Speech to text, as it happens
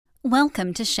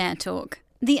Welcome to Share Talk,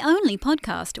 the only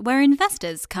podcast where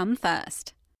investors come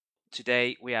first.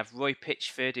 Today we have Roy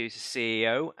Pitchford, who's the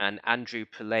CEO, and Andrew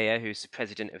Prelea, who's the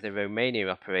president of the Romanian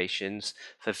operations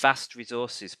for Vast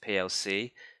Resources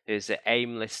plc, who's the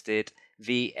AIM-listed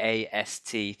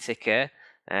VAST ticker.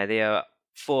 They are a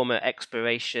former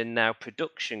exploration, now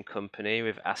production company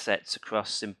with assets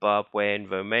across Zimbabwe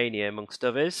and Romania, amongst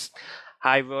others.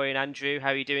 Hi, Roy and Andrew. How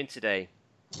are you doing today?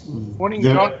 Morning,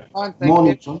 John. Fine, thank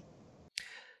Morning, you. John.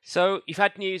 So you've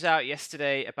had news out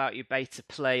yesterday about your Baita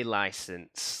Plai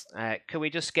license. Can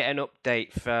we just get an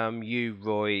update from you,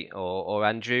 Roy, or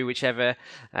Andrew, whichever,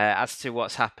 as to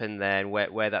what's happened there and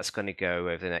where that's going to go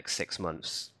over the next 6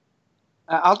 months?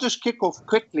 I'll just kick off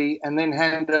quickly and then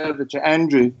hand over to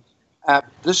Andrew.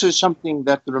 This is something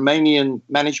that the Romanian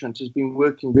management has been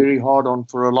working very hard on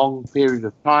for a long period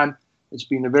of time. It's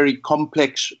been a very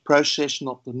complex process,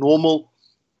 not the normal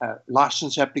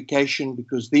license application,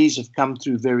 because these have come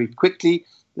through very quickly.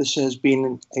 This has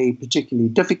been a particularly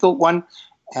difficult one,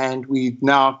 and we've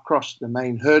now crossed the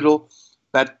main hurdle.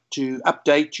 But to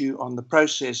update you on the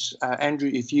process,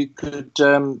 Andrew, if you could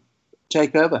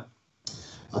take over.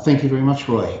 Thank you very much,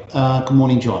 Roy. Good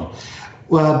morning, John.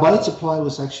 Well, Baita Plai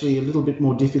was actually a little bit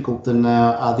more difficult than the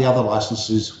other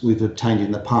licenses we've obtained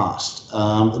in the past.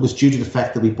 It was due to the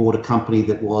fact that we bought a company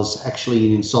that was actually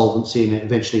in insolvency and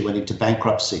eventually went into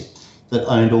bankruptcy, that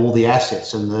owned all the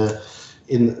assets and to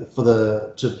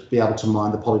be able to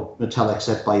mine the polymetallics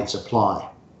at Baita Plai.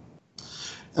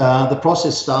 The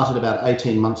process started about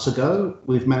 18 months ago.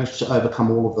 We've managed to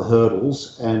overcome all of the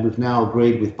hurdles, and we've now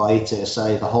agreed with Baita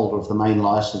SA, the holder of the main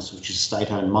license, which is a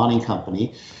state-owned mining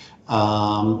company,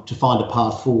 to find a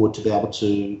path forward to be able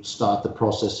to start the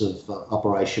process of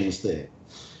operations there.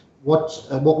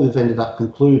 What we've ended up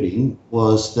concluding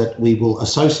was that we will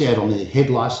associate on the head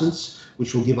license,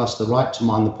 which will give us the right to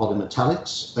mine the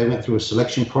polymetallics. They went through a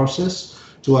selection process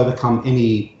to overcome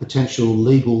any potential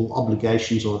legal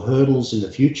obligations or hurdles in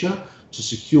the future to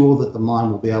secure that the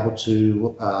mine will be able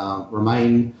to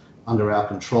remain under our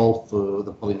control for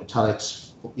the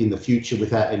polymetallics in the future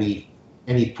without any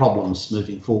problems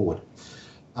moving forward.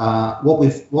 What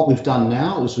we've done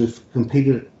now is we've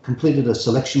completed a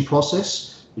selection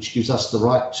process, which gives us the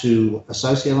right to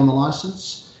associate on the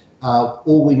license.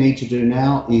 All we need to do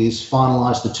now is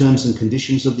finalise the terms and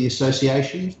conditions of the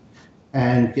association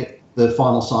and get the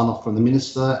final sign-off from the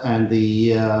Minister and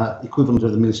the equivalent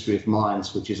of the Ministry of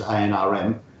Mines, which is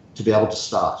ANRM, to be able to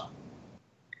start.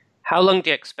 How long do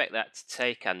you expect that to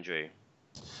take, Andrew?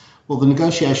 Well, the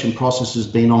negotiation process has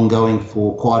been ongoing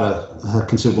for quite a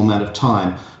considerable amount of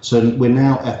time. So we're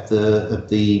now at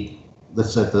the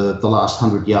last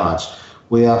 100 yards.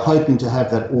 We are hoping to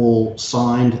have that all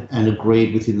signed and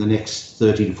agreed within the next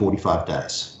 30 to 45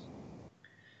 days.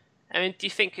 I mean, do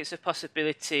you think it's a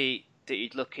possibility that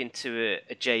you'd look into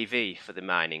a JV for the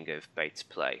mining of Baita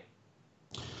Plai?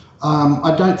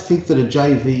 I don't think that a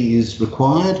JV is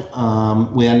required.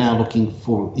 We are now looking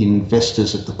for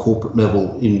investors at the corporate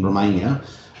level in Romania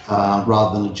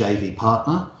rather than a JV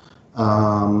partner.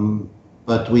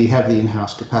 But we have the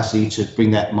in-house capacity to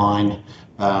bring that mine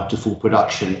to full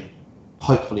production,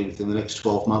 hopefully within the next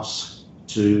 12 months,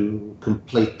 to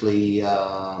completely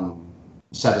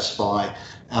satisfy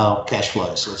our cash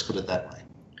flows. So let's put it that way.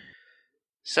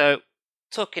 So,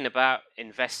 talking about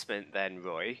investment then,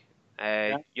 Roy,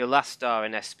 your last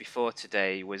RNS before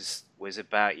today was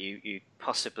about you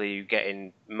possibly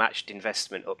getting matched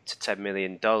investment up to $10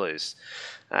 million.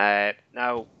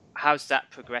 Now, how's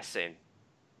that progressing?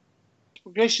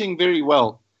 Progressing very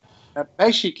well.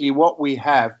 Basically, what we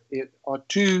have are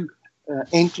two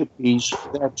entities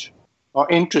that are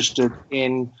interested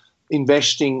in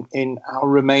investing in our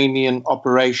Romanian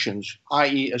operations,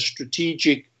 i.e. a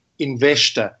strategic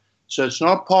investor. So it's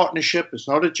not a partnership, it's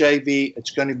not a JV,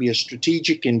 it's going to be a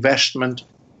strategic investment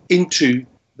into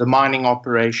the mining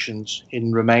operations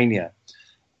in Romania.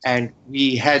 And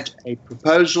we had a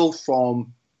proposal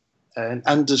from an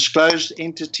undisclosed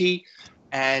entity,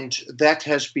 and that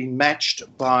has been matched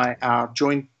by our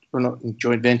joint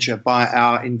venture, by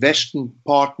our investment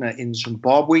partner in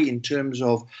Zimbabwe in terms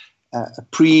of a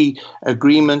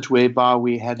pre-agreement whereby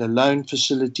we had a loan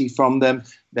facility from them.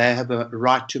 They have a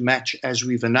right to match, as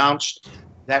we've announced.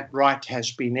 That right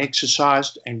has been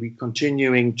exercised, and we're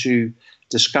continuing to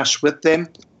discuss with them.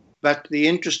 But the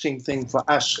interesting thing for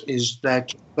us is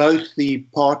that both the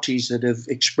parties that have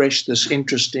expressed this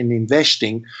interest in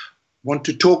investing want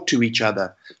to talk to each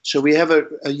other. So we have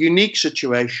a unique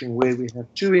situation where we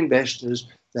have two investors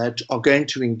that are going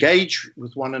to engage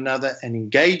with one another and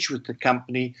engage with the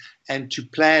company and to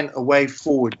plan a way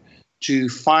forward to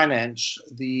finance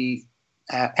the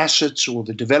assets or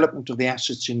the development of the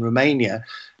assets in Romania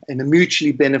in a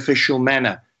mutually beneficial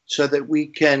manner, so that we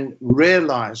can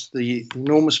realize the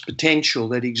enormous potential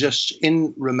that exists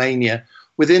in Romania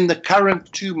within the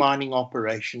current 2 mining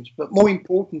operations, but more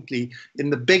importantly, in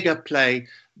the bigger play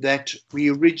that we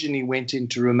originally went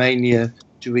into Romania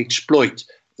to exploit,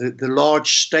 the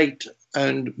large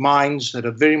state-owned mines that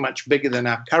are very much bigger than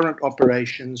our current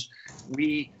operations.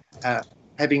 We,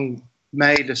 having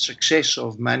made a success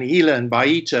of Manihila and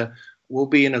Baita, will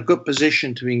be in a good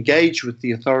position to engage with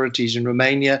the authorities in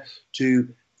Romania to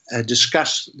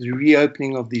discuss the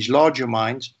reopening of these larger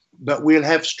mines, but we'll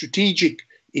have strategic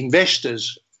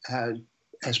investors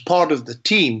as part of the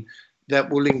team that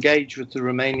will engage with the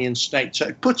Romanian state. So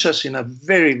it puts us in a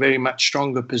very, very much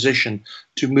stronger position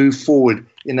to move forward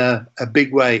in a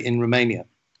big way in Romania.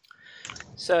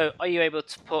 So are you able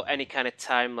to put any kind of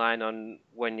timeline on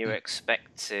when you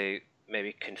expect to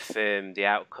maybe confirm the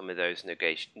outcome of those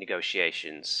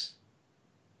negotiations?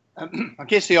 I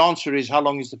guess the answer is, how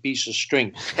long is the piece of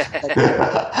string?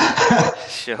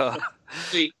 Sure.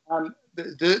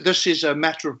 This is a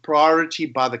matter of priority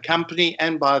by the company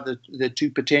and by the 2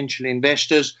 potential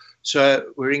investors.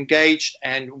 So we're engaged,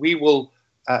 and we will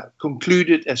conclude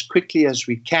it as quickly as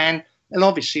we can. And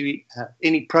obviously,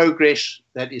 any progress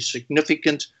that is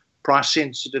significant, price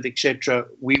sensitive, etc.,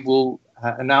 we will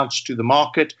announce to the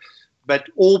market. But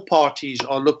all parties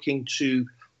are looking to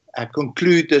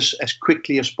conclude this as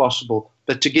quickly as possible.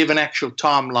 But to give an actual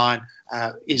timeline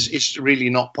is really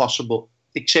not possible,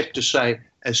 except to say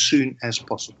as soon as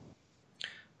possible.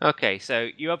 Okay, so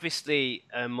you're obviously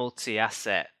a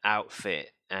multi-asset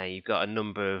outfit, and you've got a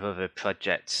number of other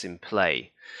projects in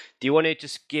play. Do you want to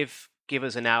just give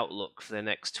us an outlook for the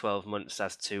next 12 months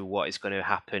as to what is going to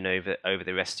happen over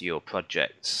the rest of your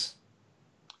projects?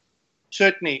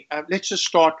 Certainly. Let's just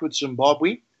start with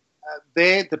Zimbabwe.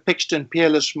 There, the Pitchford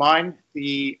Peerless mine,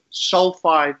 the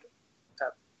sulfide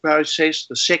process,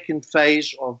 the second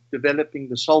phase of developing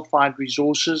the sulfide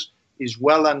resources, is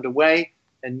well underway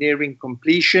and nearing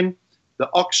completion. The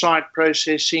oxide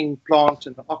processing plant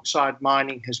and the oxide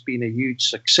mining has been a huge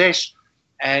success,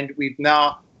 and we've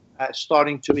now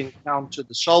starting to encounter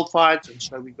the sulfides, and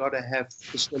so we've got to have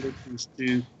facilities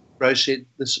to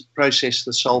process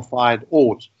the sulfide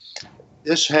ores.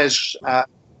 This has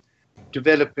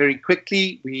developed very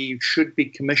quickly. We should be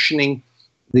commissioning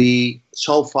the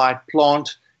sulfide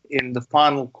plant in the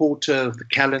final quarter of the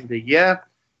calendar year,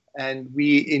 and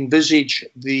we envisage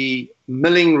the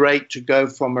milling rate to go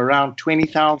from around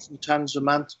 20,000 tons a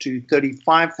month to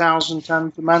 35,000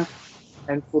 tons a month,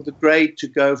 and for the grade to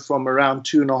go from around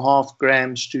 2.5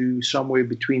 grams to somewhere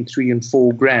between 3 and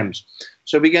 4 grams.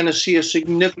 So we're going to see a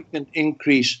significant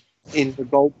increase in the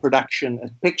gold production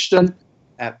at Pitchford.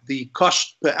 The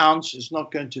cost per ounce is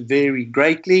not going to vary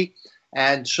greatly,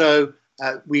 and so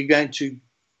we're going to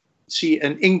see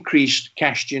an increased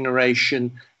cash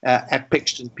generation at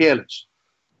Pitchford Peerless.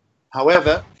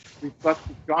 However, we've got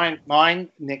the giant mine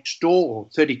next door, or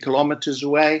 30 kilometers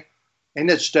away. In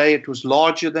its day, it was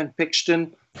larger than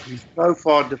Pitchford. We've so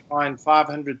far defined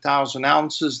 500,000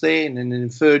 ounces there in an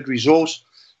inferred resource,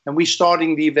 and we're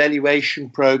starting the evaluation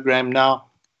program now,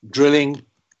 drilling,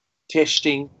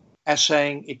 testing,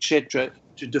 assaying, etc.,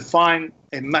 to define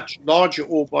a much larger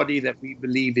ore body that we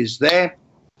believe is there.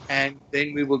 And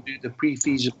then we will do the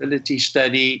pre-feasibility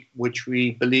study, which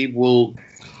we believe will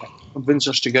convince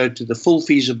us to go to the full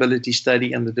feasibility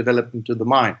study and the development of the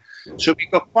mine. So we've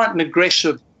got quite an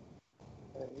aggressive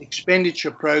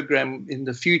expenditure program in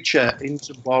the future in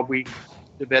Zimbabwe,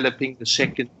 developing the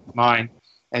second mine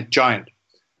at Giant.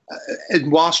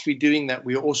 And whilst we're doing that,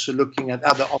 we're also looking at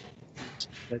other opportunities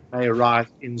that may arise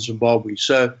in Zimbabwe.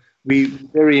 So we're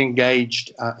very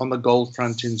engaged on the gold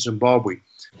front in Zimbabwe.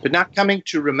 But now coming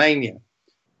to Romania,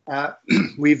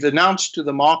 we've announced to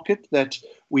the market that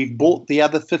we've bought the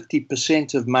other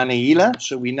 50% of Manihila.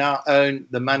 So we now own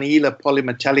the Manihila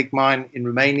polymetallic mine in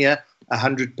Romania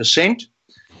 100%.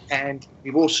 And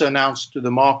we've also announced to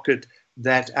the market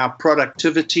that our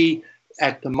productivity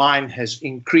at the mine has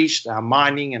increased, our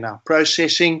mining and our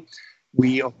processing.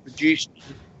 We are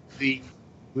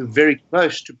we're very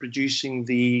close to producing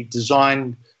the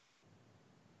designed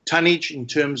tonnage in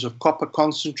terms of copper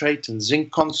concentrate and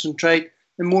zinc concentrate.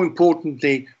 And more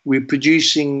importantly, we're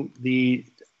producing the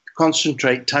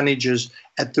concentrate tonnages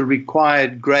at the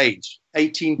required grades,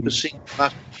 18%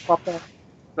 plus copper,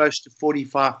 close to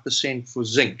 45% for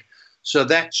zinc. So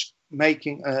that's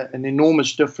making an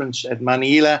enormous difference at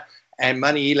Manihila, and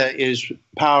Manihila is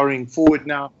powering forward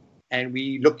now, and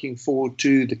we're looking forward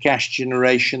to the cash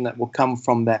generation that will come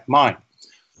from that mine.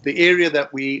 The area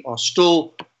that we are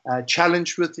still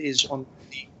challenged with is on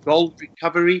the gold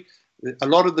recovery. A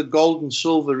lot of the gold and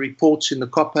silver reports in the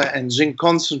copper and zinc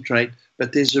concentrate,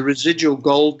 but there's a residual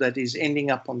gold that is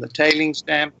ending up on the tailings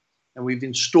dam, and we've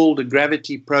installed a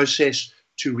gravity process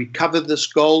to recover this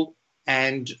gold,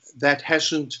 and that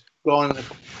hasn't gone.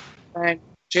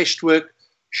 Test work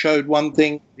showed one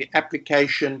thing, the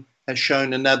application has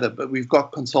shown another, but we've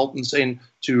got consultants in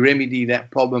to remedy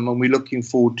that problem, and we're looking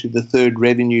forward to the third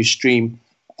revenue stream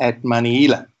at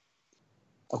Manihila.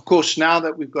 Of course, now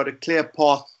that we've got a clear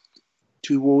path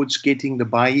towards getting the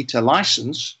Baita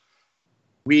license,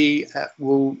 we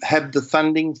will have the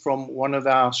funding from one of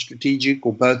our strategic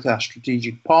or both our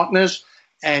strategic partners,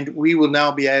 and we will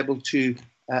now be able to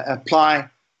apply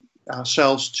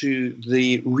ourselves to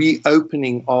the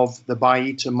reopening of the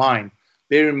Baita mine.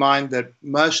 Bear in mind that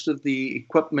most of the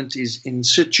equipment is in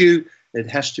situ. It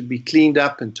has to be cleaned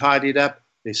up and tidied up.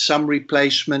 There's some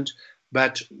replacement,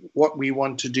 but what we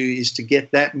want to do is to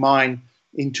get that mine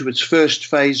into its first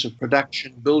phase of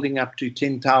production, building up to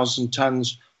 10,000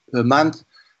 tons per month.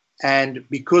 And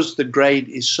because the grade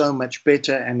is so much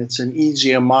better and it's an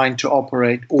easier mine to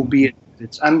operate, albeit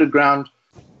it's underground,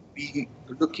 we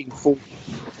are looking forward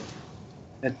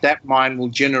that mine will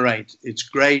generate its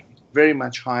grade very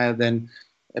much higher than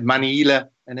Manihila.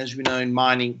 And as we know in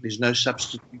mining, there's no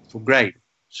substitute for grade.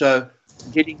 So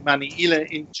getting Baita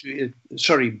into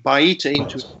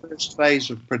its first phase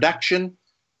of production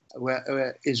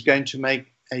is going to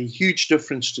make a huge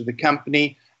difference to the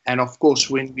company. And of course,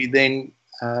 when we then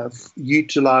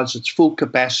utilize its full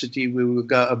capacity, we will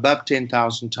go above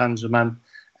 10,000 tons a month.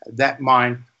 That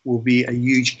mine will be a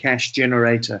huge cash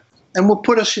generator and will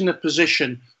put us in a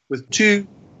position with two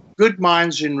good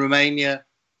mines in Romania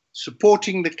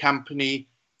supporting the company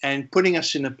and putting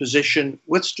us in a position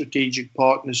with strategic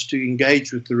partners to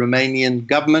engage with the Romanian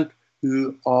government,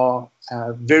 who are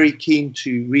very keen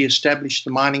to re-establish the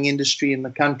mining industry in the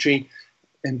country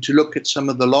and to look at some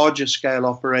of the larger scale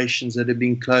operations that have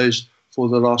been closed for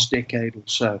the last decade or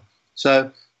so. So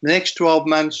the next 12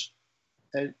 months,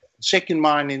 second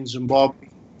mine in Zimbabwe,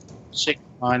 second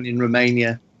mine in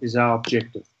Romania is our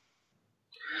objective.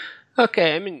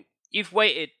 Okay, I mean, you've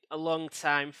waited a long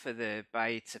time for the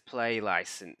Baita Plai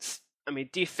license. I mean,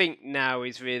 do you think now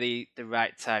is really the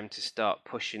right time to start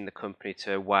pushing the company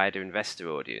to a wider investor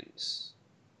audience?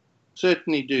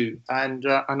 Certainly do. And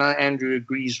I know Andrew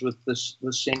agrees with this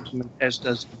sentiment, as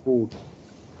does the board.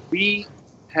 We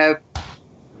have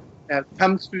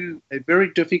come through a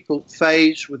very difficult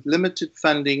phase with limited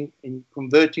funding in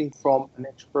converting from an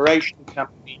exploration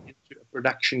company into a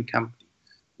production company.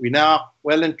 We're now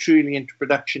well and truly into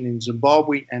production in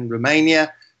Zimbabwe and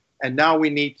Romania, and now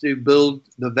we need to build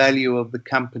the value of the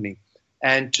company.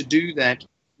 And to do that,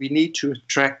 we need to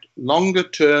attract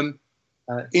longer-term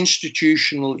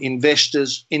institutional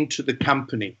investors into the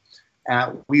company.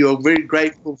 We are very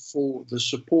grateful for the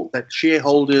support that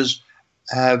shareholders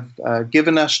have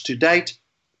given us to date,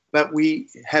 but we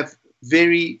have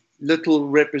very little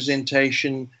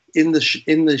representation in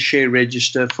the share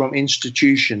register from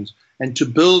institutions. And to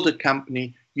build a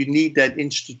company, you need that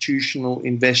institutional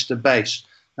investor base.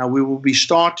 Now, we will be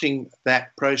starting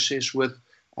that process with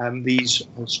these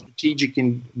strategic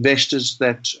investors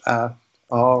that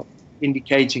are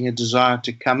indicating a desire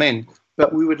to come in.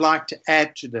 But we would like to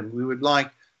add to them. We would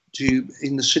like to,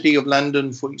 in the City of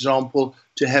London, for example,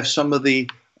 to have some of the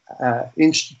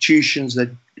institutions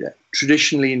that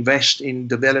traditionally invest in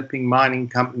developing mining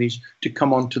companies to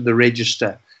come onto the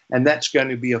register. And that's going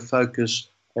to be a focus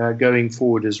going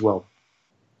forward as well.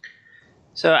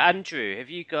 So, Andrew, have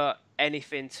you got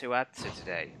anything to add to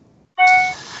today?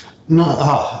 No,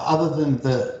 other than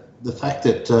the fact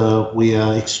that we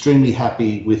are extremely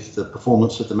happy with the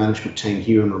performance of the management team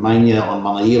here in Romania on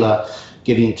Manihila,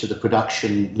 getting it to the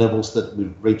production levels that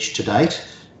we've reached to date.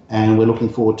 And we're looking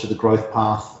forward to the growth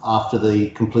path after the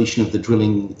completion of the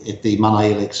drilling at the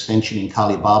Manihila extension in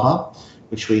Kalibaba,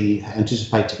 which we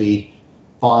anticipate to be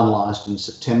finalised in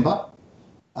September.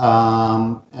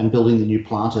 And building the new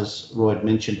plant, as Roy had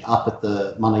mentioned, up at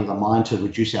the Manihila mine to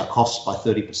reduce our costs by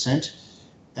 30%.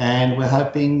 And we're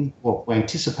hoping, well, we're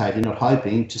anticipating, not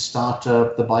hoping, to start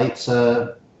the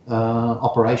Baita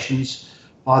operations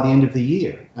by the end of the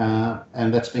year.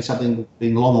 And that's been something that's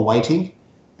been long awaiting.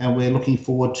 And we're looking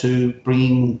forward to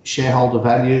bringing shareholder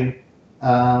value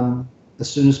as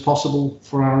soon as possible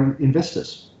for our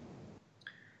investors.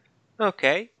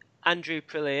 Okay. Andrew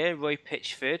Prelea, Roy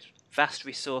Pitchford, Vast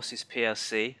Resources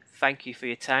PLC, thank you for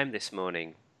your time this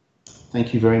morning.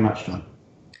 Thank you very much, John.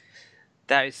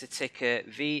 That is the ticker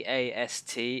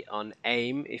VAST on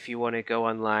AIM if you want to go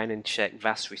online and check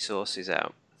Vast Resources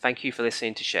out. Thank you for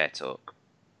listening to Share Talk.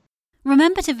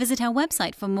 Remember to visit our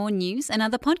website for more news and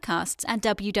other podcasts at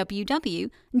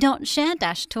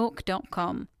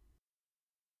www.share-talk.com.